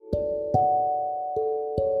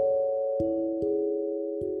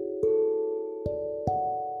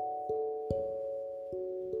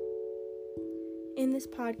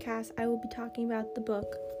podcast, I will be talking about the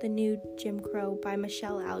book, The New Jim Crow by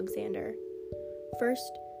Michelle Alexander.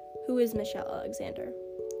 First, who is Michelle Alexander?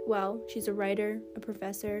 Well, she's a writer, a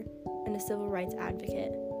professor, and a civil rights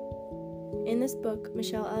advocate. In this book,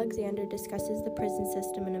 Michelle Alexander discusses the prison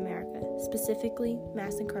system in America, specifically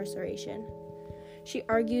mass incarceration. She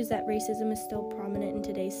argues that racism is still prominent in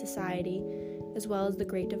today's society, as well as the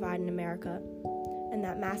Great Divide in America, and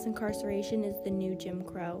that mass incarceration is the new Jim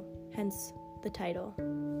Crow, hence the title.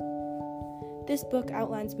 This book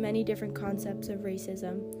outlines many different concepts of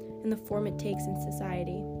racism and the form it takes in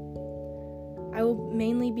society. I will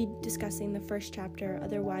mainly be discussing the first chapter,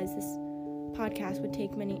 otherwise this podcast would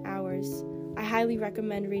take many hours. I highly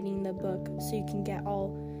recommend reading the book so you can get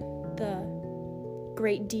all the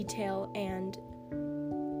great detail and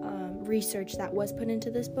research that was put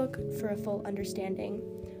into this book for a full understanding.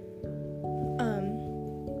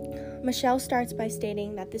 Michelle starts by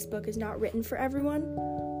stating that this book is not written for everyone,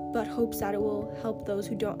 but hopes that it will help those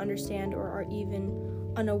who don't understand or are even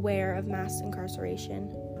unaware of mass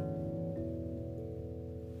incarceration.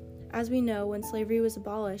 As we know, when slavery was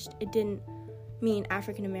abolished, it didn't mean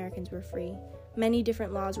African Americans were free. Many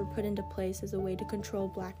different laws were put into place as a way to control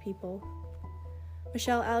Black people.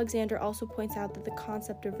 Michelle Alexander also points out that the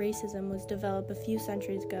concept of racism was developed a few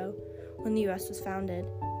centuries ago when the U.S. was founded.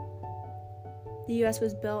 The U.S.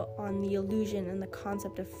 was built on the illusion and the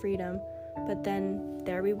concept of freedom, but then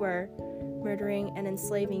there we were, murdering and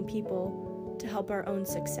enslaving people to help our own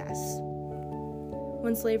success.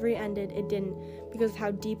 When slavery ended, it didn't because of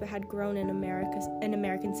how deep it had grown in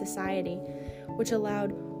American society, which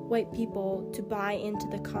allowed white people to buy into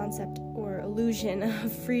the concept or illusion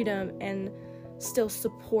of freedom and still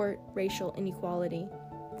support racial inequality.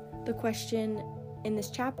 The question in this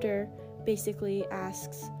chapter basically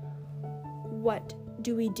asks, what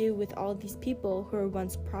do we do with all these people who were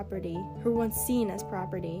once seen as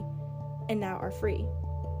property, and now are free?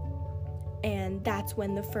 And that's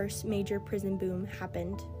when the first major prison boom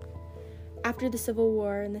happened. After the Civil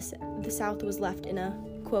War, the South was left in a,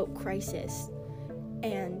 quote, crisis,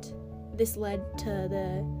 and this led to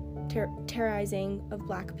the terrorizing of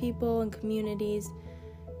Black people and communities,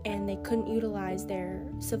 and they couldn't utilize their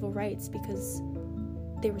civil rights because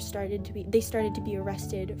they started to be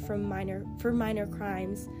arrested for minor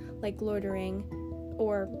crimes like loitering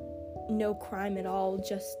or no crime at all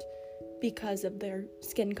just because of their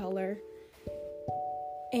skin color.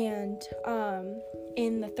 And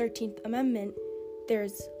in the 13th Amendment,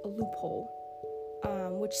 there's a loophole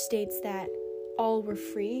which states that all were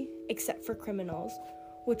free except for criminals,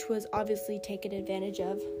 which was obviously taken advantage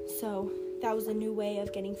of. So that was a new way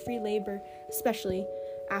of getting free labor, especially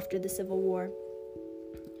after the Civil War.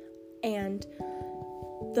 And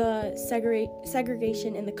the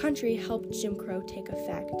segregation in the country helped Jim Crow take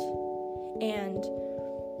effect. And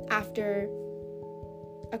after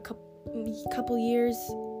a couple years,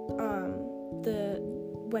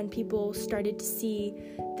 when people started to see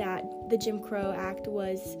that the Jim Crow Act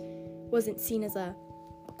wasn't seen as a,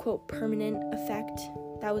 quote, permanent effect,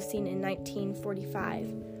 that was seen in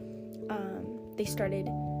 1945. They started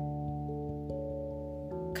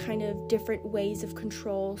kind of different ways of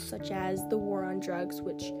control, such as the war on drugs,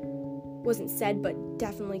 which wasn't said but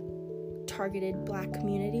definitely targeted Black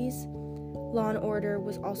communities. Law and order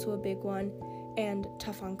was also a big one, and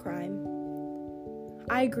tough on crime.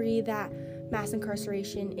 I agree that mass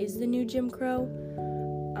incarceration is the new Jim Crow.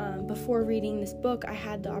 Before reading this book, I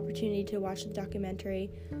had the opportunity to watch the documentary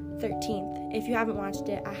 13th. If you haven't watched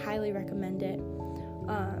it, I highly recommend it.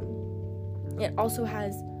 It also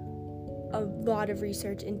has a lot of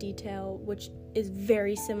research in detail, which is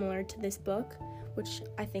very similar to this book, which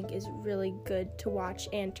I think is really good to watch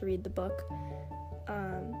and to read the book.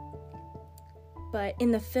 But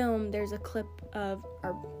in the film, there's a clip of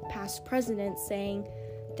our past president saying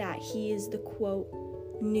that he is the, quote,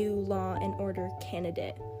 new law and order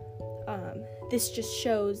candidate. This just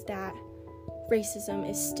shows that racism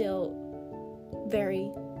is still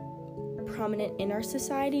very prominent in our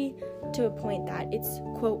society to a point that it's,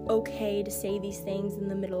 quote, okay to say these things in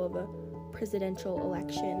the middle of a presidential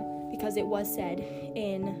election, because it was said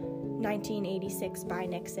in 1986 by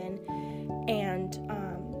Nixon. And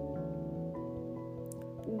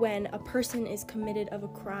when a person is committed of a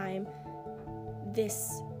crime,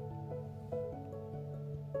 this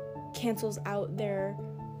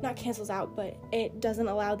but it doesn't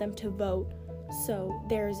allow them to vote, so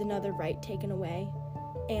there's another right taken away.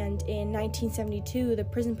 And in 1972, the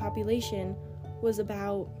prison population was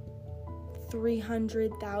about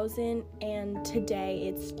 300,000, and today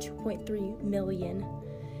it's 2.3 million.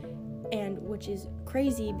 And which is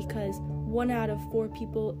crazy because 1 out of 4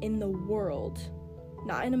 people in the world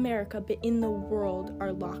not in America, but in the world,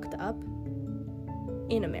 are locked up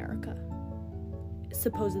in America,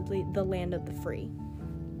 supposedly the land of the free.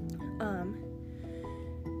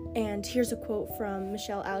 And here's a quote from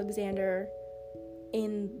Michelle Alexander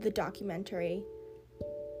in the documentary.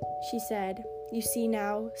 She said, "You see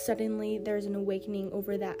now, suddenly there's an awakening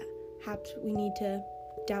over that perhaps we need to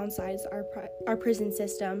downsize our prison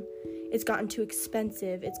system. It's gotten too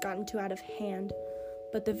expensive, it's gotten too out of hand.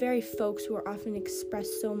 But the very folks who are often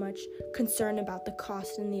express so much concern about the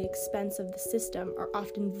cost and the expense of the system are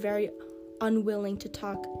often very unwilling to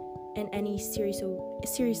talk in any serious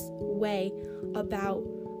way about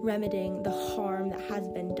remedying the harm that has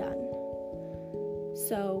been done."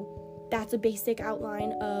 So that's a basic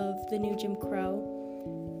outline of the new Jim Crow,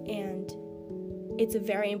 and it's a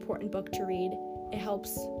very important book to read. It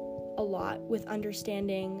helps a lot with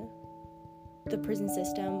understanding the prison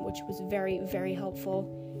system, which was very, very helpful,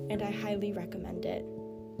 and I highly recommend it.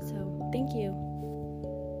 So, thank you.